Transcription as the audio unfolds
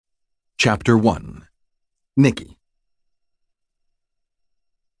Chapter 1. Nikki.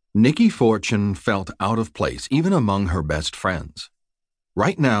 Nikki Fortune felt out of place even among her best friends.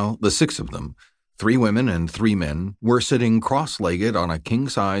 Right now, the six of them, 3 women and 3 men, were sitting cross-legged on a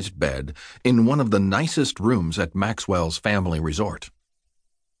king-sized bed in one of the nicest rooms at Maxwell's family resort.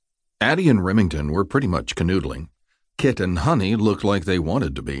 Addie and Remington were pretty much canoodling. Kit and Honey looked like they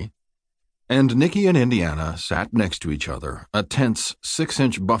wanted to be. And Nikki and Indiana sat next to each other, a tense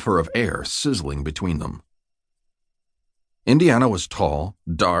 6-inch buffer of air sizzling between them. Indiana was tall,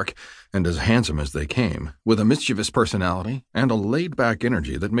 dark, and as handsome as they came, with a mischievous personality and a laid-back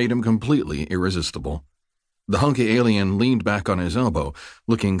energy that made him completely irresistible. The hunky alien leaned back on his elbow,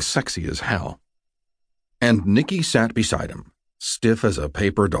 looking sexy as hell. And Nikki sat beside him, stiff as a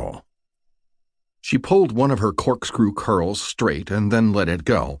paper doll. She pulled one of her corkscrew curls straight and then let it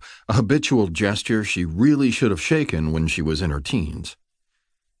go, a habitual gesture she really should have shaken when she was in her teens.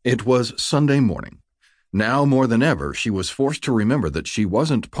 It was Sunday morning. Now more than ever, she was forced to remember that she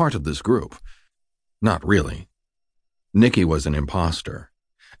wasn't part of this group. Not really. Nikki was an imposter,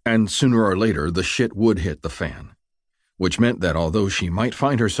 and sooner or later the shit would hit the fan, which meant that although she might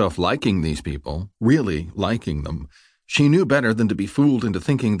find herself liking these people, really liking them, she knew better than to be fooled into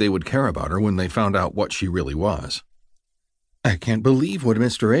thinking they would care about her when they found out what she really was. "I can't believe what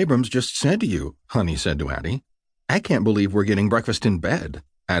Mr. Abrams just said to you," Honey said to Addie. "I can't believe we're getting breakfast in bed,"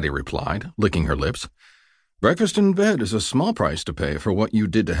 Addie replied, licking her lips. "Breakfast in bed is a small price to pay for what you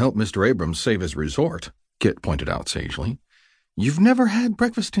did to help Mr. Abrams save his resort," Kit pointed out sagely. "You've never had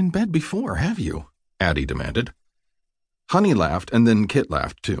breakfast in bed before, have you?" Addie demanded. Honey laughed, and then Kit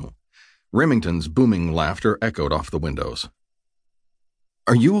laughed too. Remington's booming laughter echoed off the windows.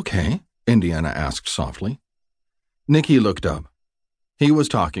 "Are you okay?" Indiana asked softly. Nikki looked up. He was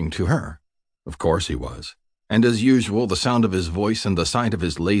talking to her. Of course he was. And as usual, the sound of his voice and the sight of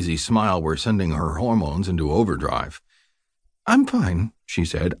his lazy smile were sending her hormones into overdrive. "I'm fine," she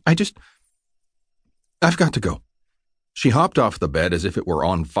said. I've got to go." She hopped off the bed as if it were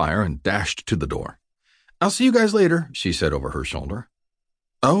on fire and dashed to the door. "I'll see you guys later," she said over her shoulder.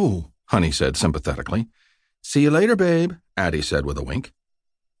 "Oh," Honey said sympathetically. "See you later, babe," Addie said with a wink.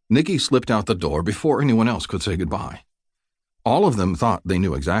 Nikki slipped out the door before anyone else could say goodbye. All of them thought they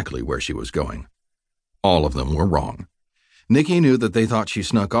knew exactly where she was going. All of them were wrong. Nikki knew that they thought she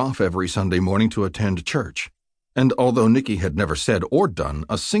snuck off every Sunday morning to attend church. And although Nikki had never said or done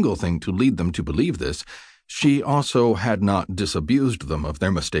a single thing to lead them to believe this, she also had not disabused them of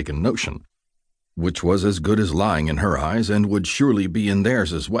their mistaken notion, which was as good as lying in her eyes and would surely be in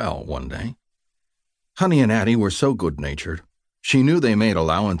theirs as well one day. Honey and Addie were so good-natured. She knew they made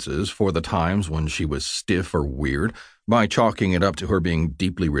allowances for the times when she was stiff or weird by chalking it up to her being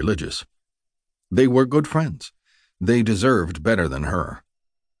deeply religious. They were good friends. They deserved better than her.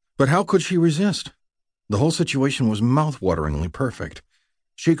 But how could she resist? The whole situation was mouth-wateringly perfect.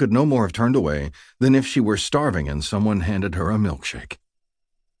 She could no more have turned away than if she were starving and someone handed her a milkshake.